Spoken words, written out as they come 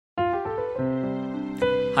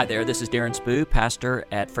Hi there, this is Darren Spoo, pastor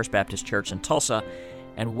at First Baptist Church in Tulsa,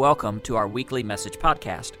 and welcome to our weekly message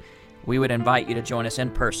podcast. We would invite you to join us in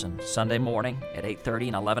person Sunday morning at 8:30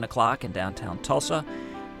 and 11 o'clock in downtown Tulsa,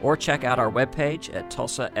 or check out our webpage at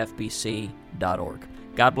tulsafbc.org.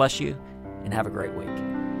 God bless you, and have a great week.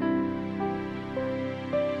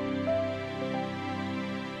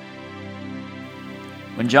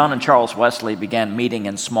 When John and Charles Wesley began meeting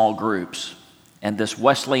in small groups, and this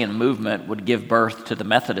Wesleyan movement would give birth to the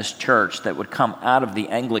Methodist Church that would come out of the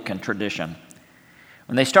Anglican tradition.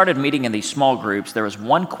 When they started meeting in these small groups, there was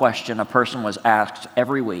one question a person was asked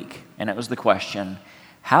every week, and it was the question,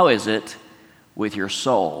 how is it with your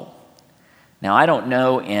soul? Now, I don't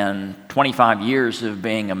know, in 25 years of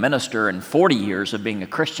being a minister and 40 years of being a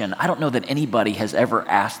Christian, I don't know that anybody has ever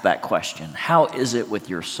asked that question. How is it with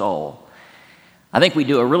your soul? I think we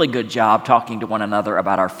do a really good job talking to one another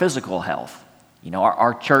about our physical health. You know,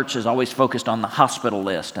 our church is always focused on the hospital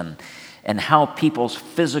list and how people's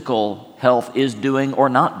physical health is doing or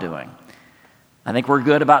not doing. I think we're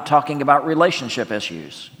good about talking about relationship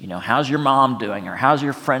issues. You know, how's your mom doing, or how's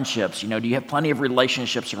your friendships? You know, do you have plenty of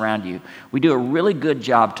relationships around you? We do a really good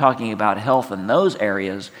job talking about health in those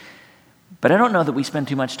areas, but I don't know that we spend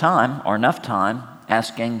too much time or enough time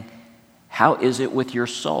asking, how is it with your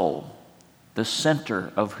soul? The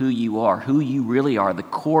center of who you are, who you really are, the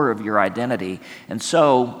core of your identity. And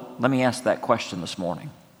so, let me ask that question this morning.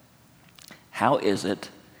 How is it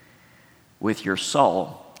with your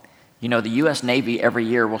soul? You know, the U.S. Navy every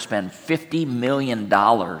year will spend $50 million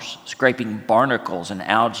scraping barnacles and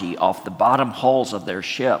algae off the bottom hulls of their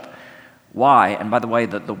ship. Why? And by the way,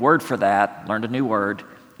 the word for that, learned a new word,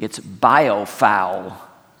 it's biofoul.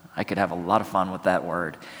 I could have a lot of fun with that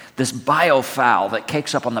word. This biofoul that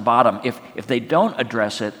cakes up on the bottom, if they don't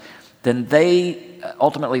address it, then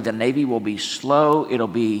ultimately the Navy will be slow, it'll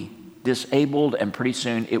be disabled, and pretty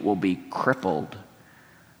soon it will be crippled.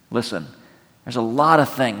 Listen, there's a lot of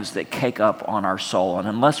things that cake up on our soul, and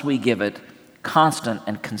unless we give it constant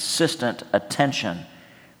and consistent attention,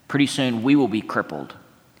 pretty soon we will be crippled.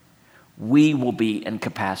 We will be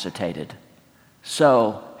incapacitated.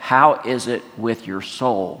 So, how is it with your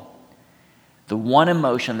soul? The one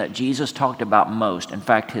emotion that Jesus talked about most, in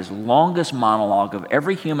fact, his longest monologue of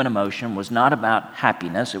every human emotion was not about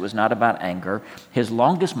happiness, it was not about anger. His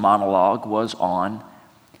longest monologue was on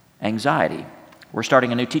anxiety. We're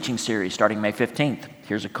starting a new teaching series starting May 15th.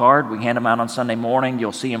 Here's a card. We hand them out on Sunday morning.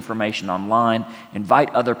 You'll see information online. Invite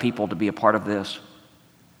other people to be a part of this.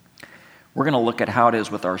 We're going to look at how it is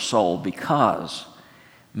with our soul, because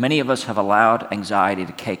many of us have allowed anxiety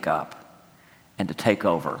to cake up and to take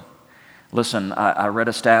over. Listen, I read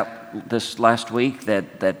a stat this last week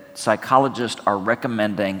that psychologists are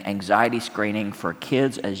recommending anxiety screening for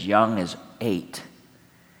kids as young as 8.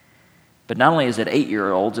 But not only is it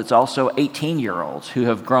 8-year-olds, it's also 18-year-olds who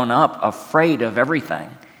have grown up afraid of everything.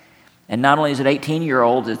 And not only is it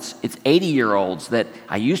 18-year-olds, it's 80-year-olds that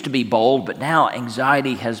I used to be bold, but now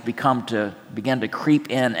anxiety has begun to creep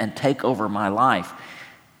in and take over my life.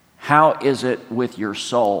 How is it with your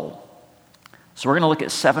soul? So we're going to look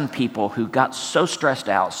at 7 people who got so stressed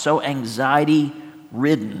out, so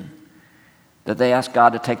anxiety-ridden, that they asked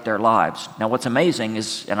God to take their lives. Now what's amazing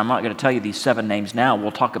is, and I'm not going to tell you these 7 names now,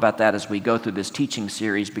 we'll talk about that as we go through this teaching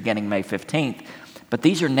series beginning May 15th, but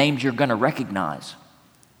these are names you're going to recognize.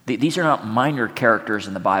 These are not minor characters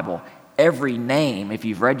in the Bible. Every name, if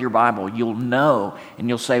you've read your Bible, you'll know, and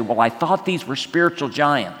you'll say, well, I thought these were spiritual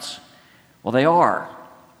giants. Well, they are.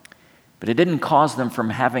 But it didn't cause them from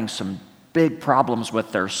having some big problems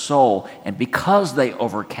with their soul, and because they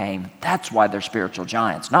overcame, that's why they're spiritual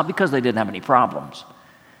giants. Not because they didn't have any problems,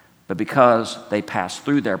 but because they passed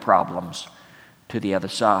through their problems to the other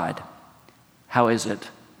side. How is it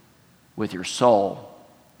with your soul?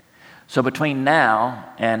 So between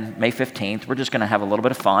now and May 15th, we're just going to have a little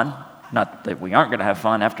bit of fun. Not that we aren't going to have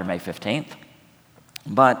fun after May 15th,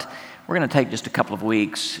 but we're going to take just a couple of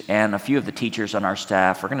weeks, and a few of the teachers on our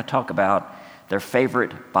staff are going to talk about their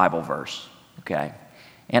favorite Bible verse, okay?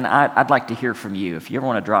 And I'd like to hear from you. If you ever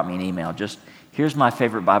want to drop me an email, just here's my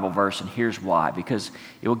favorite Bible verse and here's why, because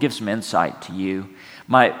it will give some insight to you.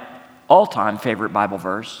 My all-time favorite Bible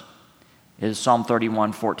verse is Psalm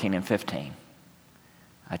 31, 14 and 15.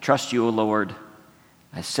 I trust you, O Lord.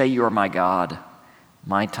 I say you are my God.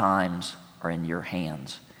 My times are in your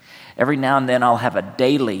hands. Every now and then I'll have a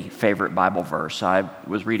daily favorite Bible verse. I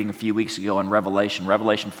was reading a few weeks ago in Revelation.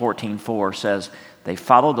 Revelation 14:4 says, they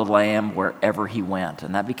followed the Lamb wherever he went.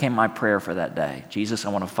 And that became my prayer for that day. Jesus, I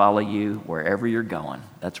want to follow you wherever you're going.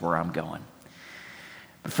 That's where I'm going.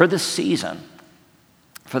 But for this season,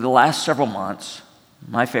 for the last several months,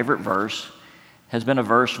 my favorite verse has been a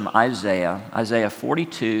verse from Isaiah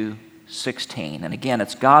 42:16. And again,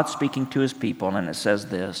 it's God speaking to his people, and it says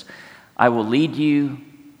this: I will lead the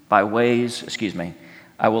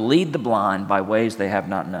blind by ways they have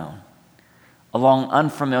not known. Along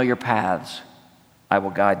unfamiliar paths I will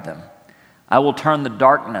guide them. I will turn the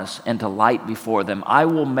darkness into light before them. I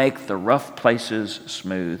will make the rough places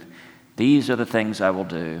smooth. These are the things I will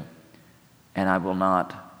do, and I will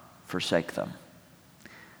not forsake them.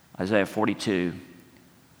 Isaiah 42,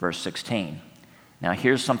 verse 16. Now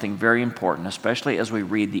here's something very important, especially as we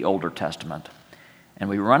read the Older Testament, and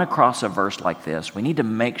we run across a verse like this. We need to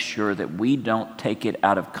make sure that we don't take it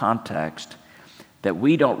out of context, that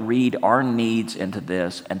we don't read our needs into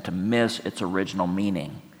this and to miss its original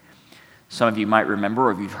meaning. Some of you might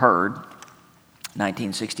remember, or you've heard,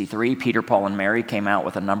 1963, Peter, Paul, and Mary came out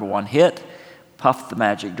with a #1 hit, Puff the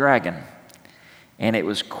Magic Dragon. And it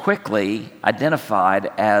was quickly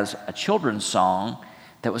identified as a children's song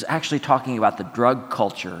that was actually talking about the drug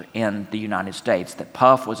culture in the United States, that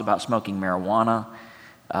Puff was about smoking marijuana.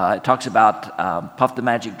 It talks about Puff the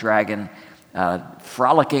Magic Dragon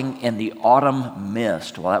frolicking in the autumn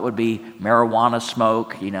mist. Well, that would be marijuana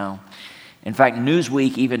smoke, In fact,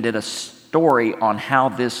 Newsweek even did a story on how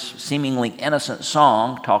this seemingly innocent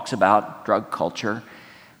song talks about drug culture.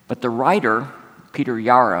 But the writer, Peter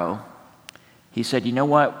Yarrow, he said, you know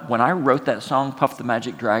what? When I wrote that song, Puff the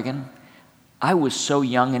Magic Dragon, I was so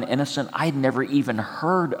young and innocent, I'd never even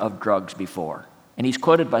heard of drugs before. And he's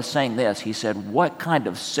quoted by saying this. He said, what kind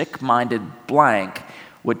of sick-minded blank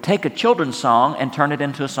would take a children's song and turn it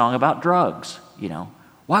into a song about drugs?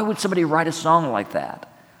 Why would somebody write a song like that?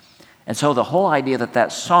 And so the whole idea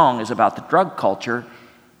that song is about the drug culture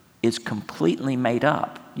is completely made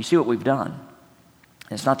up. You see what we've done?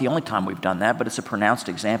 And it's not the only time we've done that, but it's a pronounced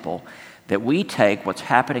example that we take what's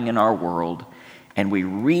happening in our world and we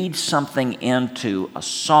read something into a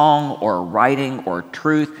song or a writing or a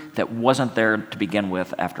truth that wasn't there to begin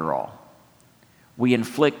with after all. We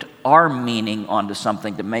inflict our meaning onto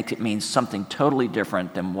something to make it mean something totally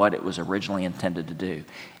different than what it was originally intended to do,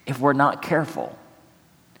 if we're not careful.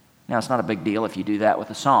 Now, it's not a big deal if you do that with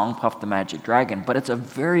a song, Puff the Magic Dragon, but it's a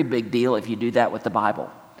very big deal if you do that with the Bible.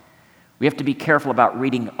 We have to be careful about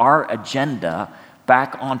reading our agenda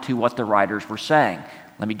back onto what the writers were saying.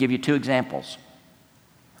 Let me give you 2 examples.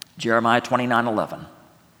 Jeremiah 29:11.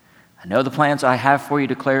 I know the plans I have for you,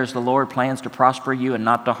 declares the Lord, plans to prosper you and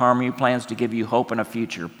not to harm you, plans to give you hope and a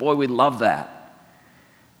future. Boy, we love that,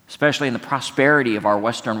 especially in the prosperity of our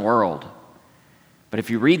Western world. But if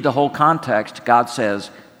you read the whole context, God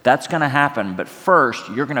says, that's going to happen, but first,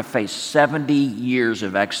 you're going to face 70 years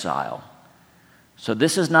of exile. So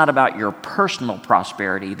this is not about your personal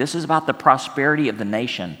prosperity. This is about the prosperity of the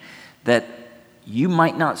nation, that you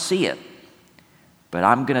might not see it, but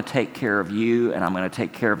I'm going to take care of you, and I'm going to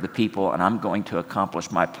take care of the people, and I'm going to accomplish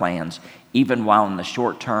my plans, even while in the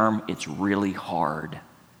short term, it's really hard.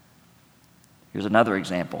 Here's another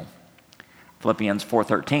example. Philippians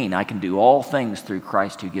 4:13, I can do all things through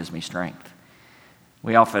Christ who gives me strength.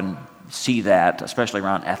 We often see that, especially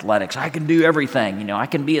around athletics. I can do everything, I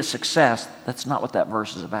can be a success. That's not what that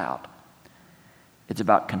verse is about. It's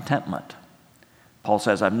about contentment. Paul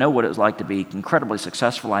says, I know what it's like to be incredibly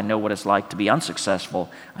successful. I know what it's like to be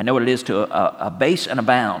unsuccessful. I know what it is to abase and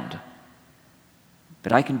abound.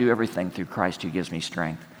 But I can do everything through Christ who gives me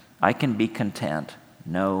strength. I can be content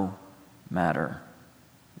no matter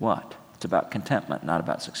what. It's about contentment, not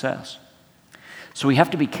about success. So we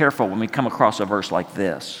have to be careful when we come across a verse like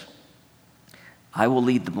this. I will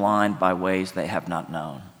lead the blind by ways they have not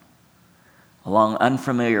known. Along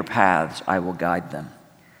unfamiliar paths I will guide them.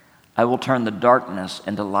 I will turn the darkness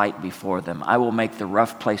into light before them. I will make the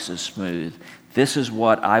rough places smooth. This is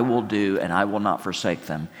what I will do, and I will not forsake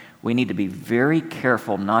them. We need to be very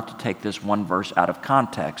careful not to take this one verse out of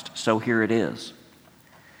context. So here it is.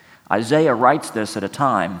 Isaiah writes this at a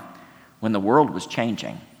time when the world was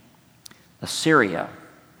changing. Assyria,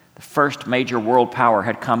 the first major world power,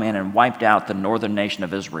 had come in and wiped out the northern nation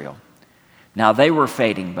of Israel. Now they were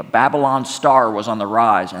fading, but Babylon's star was on the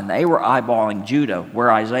rise, and they were eyeballing Judah,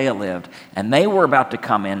 where Isaiah lived, and they were about to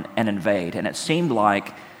come in and invade. And it seemed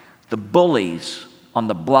like the bullies on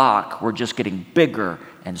the block were just getting bigger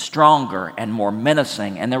and stronger and more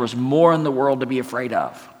menacing, and there was more in the world to be afraid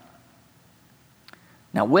of.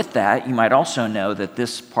 Now with that, you might also know that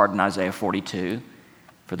this part in Isaiah 42,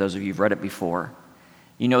 for those of you who've read it before,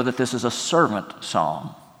 you know that this is a servant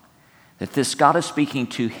song, that this God is speaking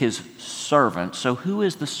to his servant. So who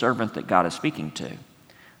is the servant that God is speaking to?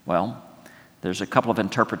 Well, there's a couple of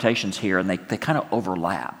interpretations here, and they kind of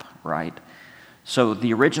overlap, right? So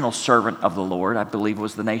the original servant of the Lord, I believe,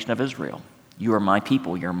 was the nation of Israel. You are my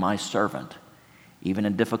people. You're my servant. Even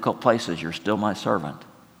in difficult places, you're still my servant.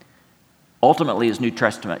 Ultimately, as New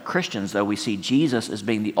Testament Christians, though, we see Jesus as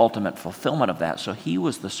being the ultimate fulfillment of that. So he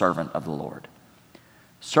was the servant of the Lord.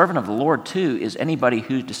 Servant of the Lord, too, is anybody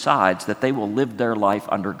who decides that they will live their life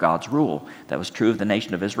under God's rule. That was true of the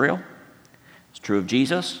nation of Israel. It's true of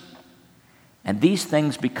Jesus. And these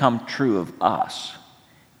things become true of us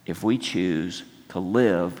if we choose to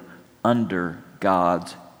live under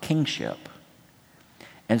God's kingship.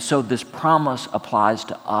 And so this promise applies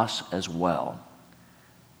to us as well.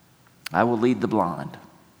 I will lead the blind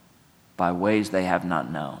by ways they have not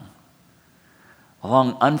known.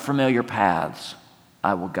 Along unfamiliar paths,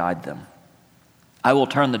 I will guide them. I will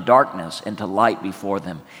turn the darkness into light before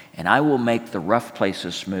them, and I will make the rough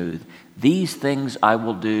places smooth. These things I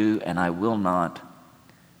will do, and I will not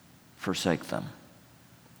forsake them.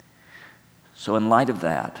 So in light of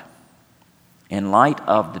that, in light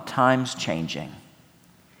of the times changing,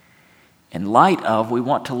 in light of we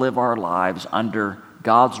want to live our lives under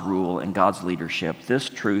God's rule and God's leadership, this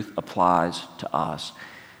truth applies to us.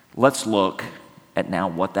 Let's look at now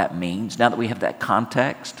what that means. Now that we have that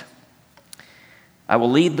context, I will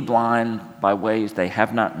lead the blind by ways they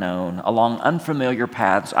have not known. Along unfamiliar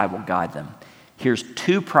paths, I will guide them. Here's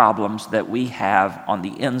two problems that we have on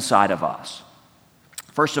the inside of us.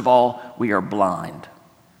 First of all, we are blind.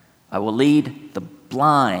 I will lead the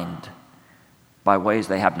blind by ways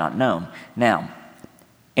they have not known. Now,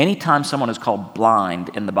 anytime someone is called blind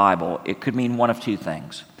in the Bible, it could mean one of two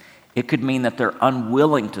things. It could mean that they're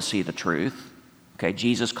unwilling to see the truth. Okay,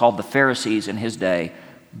 Jesus called the Pharisees in his day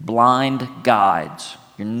blind guides.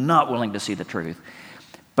 You're not willing to see the truth.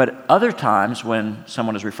 But other times when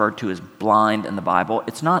someone is referred to as blind in the Bible,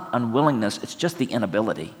 it's not unwillingness, it's just the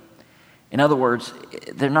inability. In other words,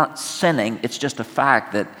 they're not sinning, it's just a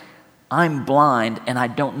fact that I'm blind and I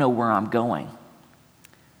don't know where I'm going.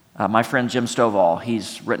 My friend Jim Stovall,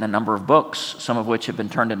 he's written a number of books, some of which have been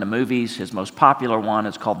turned into movies. His most popular one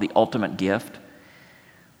is called The Ultimate Gift.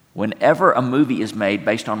 Whenever a movie is made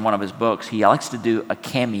based on one of his books, he likes to do a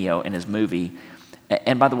cameo in his movie.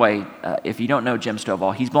 And by the way, if you don't know Jim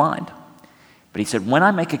Stovall, he's blind. But he said, when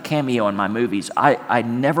I make a cameo in my movies, I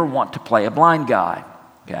never want to play a blind guy.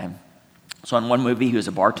 Okay. So in one movie, he was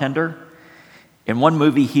a bartender. In one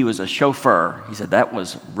movie, he was a chauffeur. He said that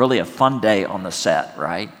was really a fun day on the set,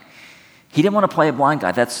 right? He didn't want to play a blind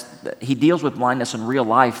guy. He deals with blindness in real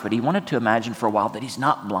life, but he wanted to imagine for a while that he's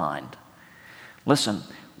not blind. Listen,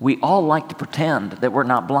 we all like to pretend that we're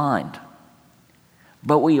not blind,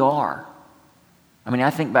 but we are. I mean, I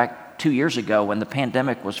think back 2 years ago when the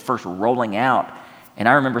pandemic was first rolling out, and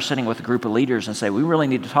I remember sitting with a group of leaders and say, we really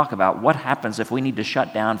need to talk about what happens if we need to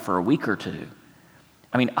shut down for a week or two.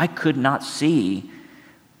 I mean, I could not see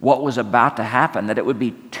what was about to happen, that it would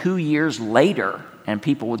be 2 years later and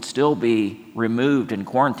people would still be removed in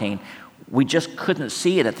quarantine. We just couldn't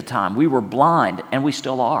see it at the time. We were blind, and we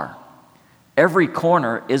still are. Every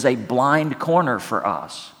corner is a blind corner for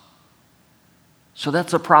us. So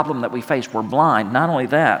that's a problem that we face. We're blind. Not only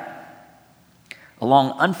that,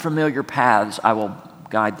 along unfamiliar paths, I will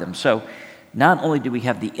guide them. So not only do we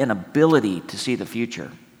have the inability to see the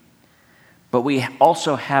future, but we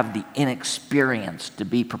also have the inexperience to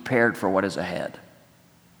be prepared for what is ahead.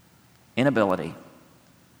 Inability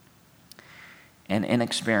and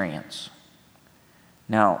inexperience.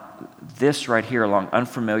 Now, this right here, along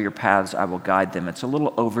unfamiliar paths, I will guide them. It's a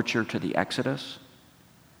little overture to the Exodus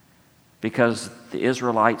because the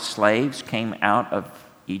Israelite slaves came out of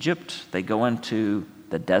Egypt. They go into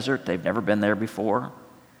the desert. They've never been there before.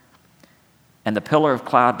 And the pillar of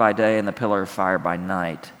cloud by day and the pillar of fire by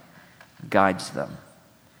night guides them.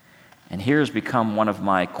 And here's become one of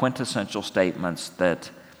my quintessential statements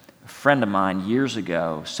that a friend of mine years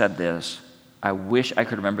ago said this. I wish I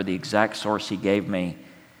could remember the exact source he gave me.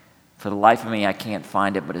 For the life of me, I can't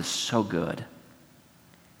find it, but it's so good.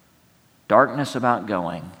 Darkness about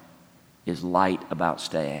going is light about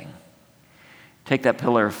staying. Take that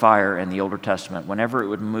pillar of fire in the Old Testament. Whenever it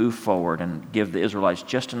would move forward and give the Israelites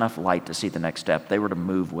just enough light to see the next step, they were to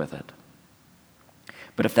move with it.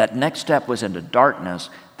 But if that next step was into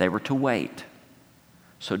darkness, they were to wait.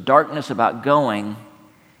 So darkness about going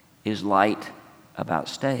is light about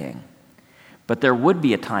staying. But there would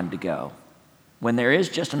be a time to go. When there is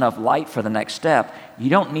just enough light for the next step, you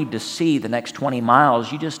don't need to see the next 20 miles,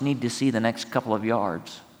 you just need to see the next couple of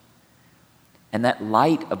yards. And that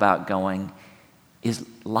light about going is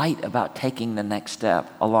light about taking the next step.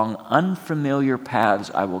 Along unfamiliar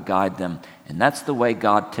paths, I will guide them. And that's the way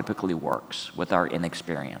God typically works with our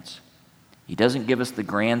inexperience. He doesn't give us the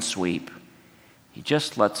grand sweep. He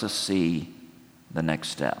just lets us see the next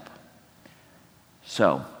step.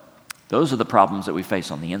 So, those are the problems that we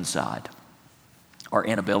face on the inside, our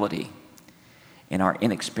inability and our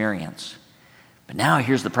inexperience. But now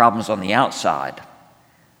here's the problems on the outside.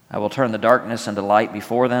 I will turn the darkness into light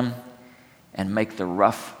before them and make the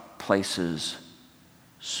rough places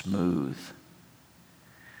smooth.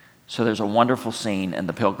 So there's a wonderful scene in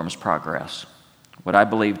The Pilgrim's Progress, what I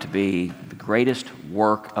believe to be the greatest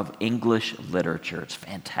work of English literature. It's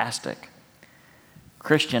fantastic.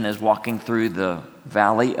 Christian is walking through the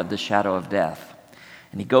valley of the shadow of death,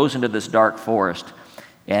 and he goes into this dark forest.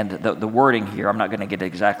 And the wording here, I'm not going to get it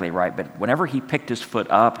exactly right, but whenever he picked his foot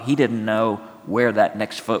up, he didn't know where that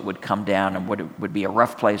next foot would come down and would be a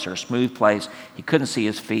rough place or a smooth place. He couldn't see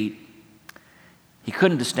his feet. He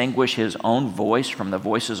couldn't distinguish his own voice from the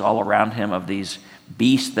voices all around him of these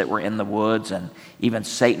beasts that were in the woods, and even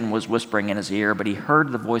Satan was whispering in his ear, but he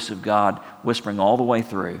heard the voice of God whispering all the way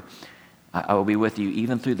through, I will be with you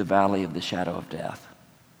even through the valley of the shadow of death.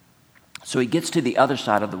 So he gets to the other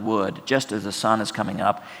side of the wood just as the sun is coming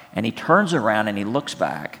up, and he turns around and he looks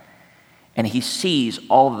back, and he sees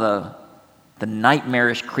all the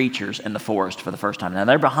nightmarish creatures in the forest for the first time. Now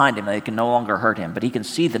they're behind him, they can no longer hurt him, but he can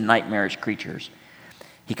see the nightmarish creatures.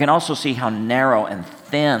 He can also see how narrow and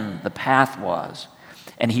thin the path was,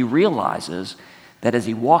 and he realizes that as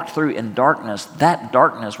he walked through in darkness, that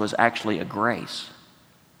darkness was actually a grace.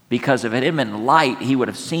 Because if it had been light, he would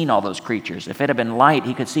have seen all those creatures. If it had been light,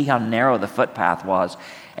 he could see how narrow the footpath was,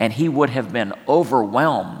 and he would have been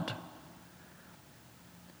overwhelmed.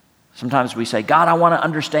 Sometimes we say, God, I want to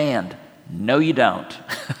understand. No, you don't.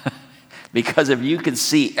 Because if you could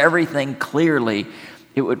see everything clearly,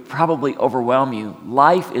 it would probably overwhelm you.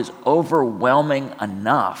 Life is overwhelming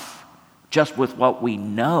enough just with what we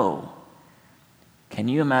know. Can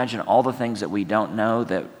you imagine all the things that we don't know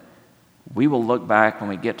that we will look back when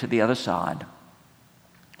we get to the other side?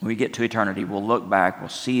 When we get to eternity, we'll look back, we'll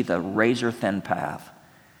see the razor-thin path.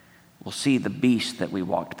 We'll see the beast that we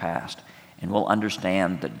walked past, and we'll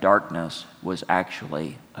understand that darkness was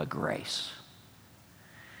actually a grace.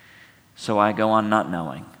 So I go on not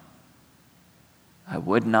knowing. I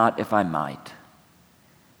would not if I might.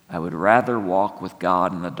 I would rather walk with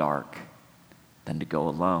God in the dark than to go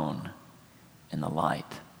alone in the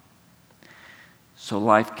light. So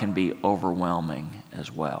life can be overwhelming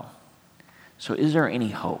as well. So is there any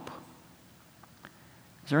hope?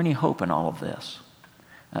 Is there any hope in all of this?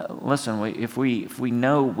 Listen, if we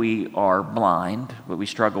know we are blind, but we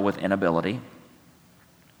struggle with inability,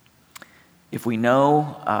 if we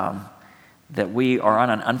know that we are on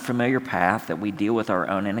an unfamiliar path, that we deal with our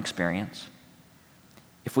own inexperience,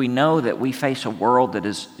 if we know that we face a world that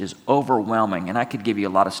is overwhelming, and I could give you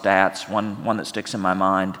a lot of stats, one that sticks in my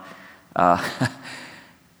mind, the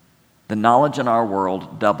knowledge in our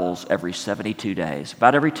world doubles every 72 days.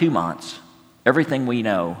 About every 2 months, everything we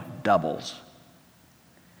know doubles.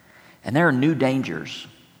 And there are new dangers.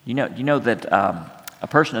 You know that a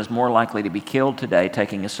person is more likely to be killed today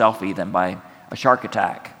taking a selfie than by a shark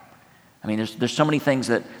attack. I mean, there's so many things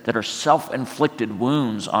that are self-inflicted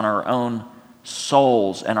wounds on our own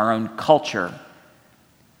souls and our own culture.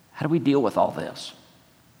 How do we deal with all this?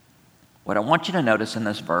 What I want you to notice in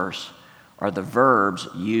this verse are the verbs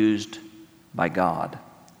used by God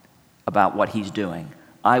about what he's doing.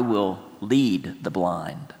 I will lead the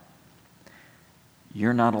blind.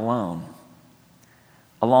 You're not alone.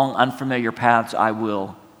 Along unfamiliar paths, I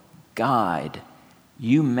will guide.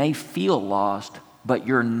 You may feel lost, but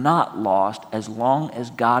you're not lost as long as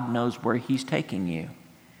God knows where he's taking you.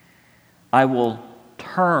 I will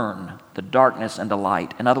turn the darkness into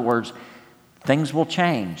light. In other words, things will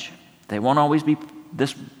change. They won't always be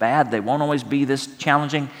this bad. They won't always be this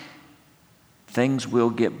challenging. Things will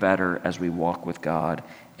get better as we walk with God.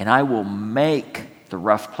 And I will make the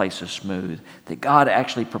rough places smooth. That God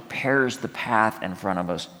actually prepares the path in front of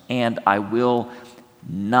us. And I will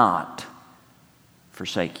not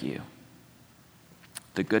forsake you.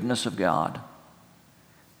 The goodness of God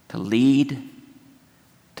to lead,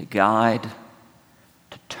 to guide,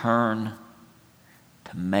 to turn,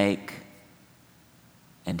 to make,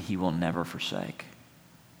 and he will never forsake.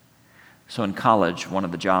 So in college, one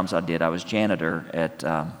of the jobs I did, I was janitor at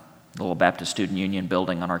the Little Baptist Student Union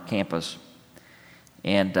building on our campus.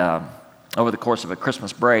 And over the course of a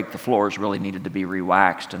Christmas break, the floors really needed to be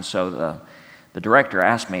re-waxed. And so the director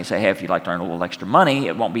asked me, say, hey, if you'd like to earn a little extra money,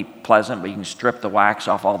 it won't be pleasant, but you can strip the wax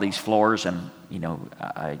off all these floors, and you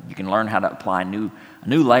can learn how to apply a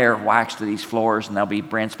new layer of wax to these floors, and they'll be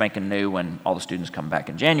brand spanking new when all the students come back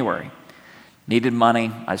in January. Needed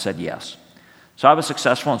money? I said yes. So I was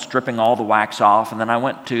successful in stripping all the wax off, and then I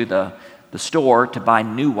went to the store to buy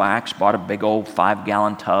new wax, bought a big old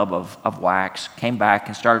 5-gallon tub of wax, came back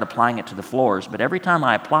and started applying it to the floors. But every time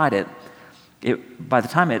I applied it, by the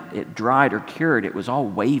time it dried or cured, it was all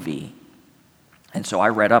wavy. And so I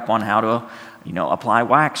read up on how to, apply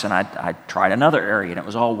wax, and I tried another area, and it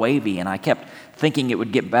was all wavy, and I kept thinking it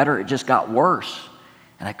would get better. It just got worse,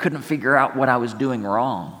 and I couldn't figure out what I was doing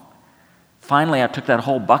wrong. Finally, I took that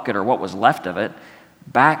whole bucket, or what was left of it,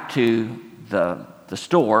 back to the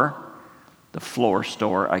store, the floor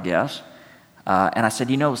store, I guess, and I said,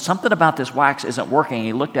 something about this wax isn't working. And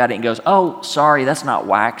he looked at it and goes, "Oh, sorry, that's not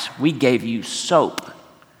wax. We gave you soap."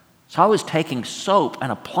 So I was taking soap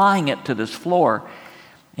and applying it to this floor.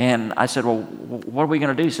 And I said, "Well, what are we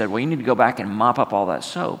going to do?" He said, "Well, you need to go back and mop up all that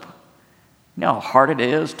soap." You know how hard it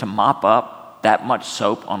is to mop up that much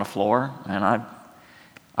soap on a floor? And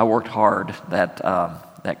I worked hard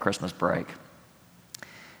that Christmas break.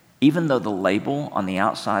 Even though the label on the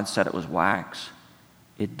outside said it was wax,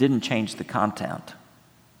 it didn't change the content.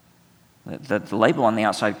 The label on the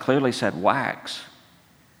outside clearly said wax,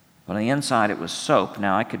 but on the inside it was soap.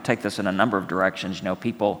 Now, I could take this in a number of directions.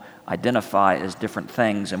 People identify as different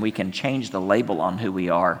things, and we can change the label on who we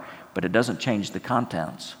are, but it doesn't change the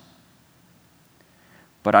contents.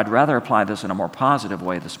 But I'd rather apply this in a more positive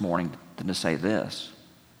way this morning than to say this.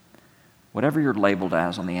 Whatever you're labeled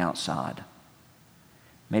as on the outside,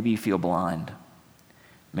 maybe you feel blind.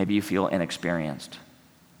 Maybe you feel inexperienced.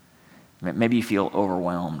 Maybe you feel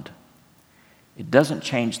overwhelmed. It doesn't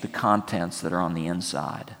change the contents that are on the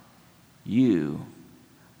inside. You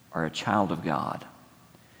are a child of God.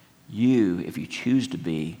 You, if you choose to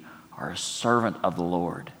be, are a servant of the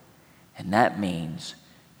Lord. And that means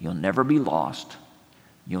you'll never be lost,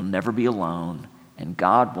 you'll never be alone, and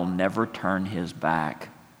God will never turn his back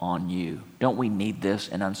on you. Don't we need this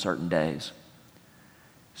in uncertain days?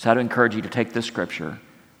 So I'd encourage you to take this scripture,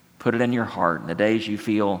 put it in your heart. In the days you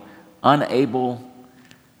feel unable,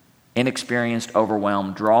 inexperienced,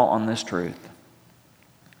 overwhelmed, draw on this truth.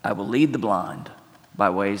 I will lead the blind by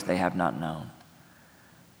ways they have not known.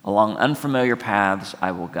 Along unfamiliar paths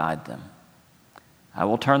I will guide them. I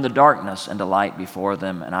will turn the darkness into light before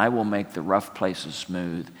them, and I will make the rough places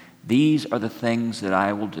smooth. These are the things that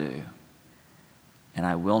I will do, and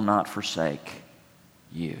I will not forsake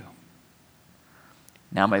you.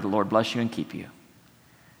 Now may the Lord bless you and keep you.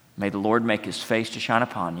 May the Lord make his face to shine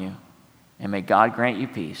upon you, and may God grant you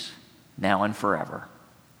peace now and forever.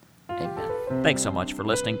 Amen. Thanks so much for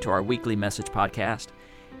listening to our weekly message podcast.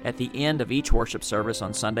 At the end of each worship service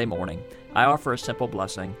on Sunday morning, I offer a simple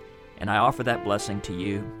blessing, and I offer that blessing to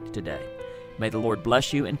you today. May the Lord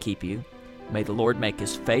bless you and keep you. May the Lord make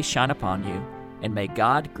his face shine upon you, and may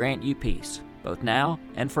God grant you peace, both now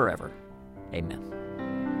and forever. Amen.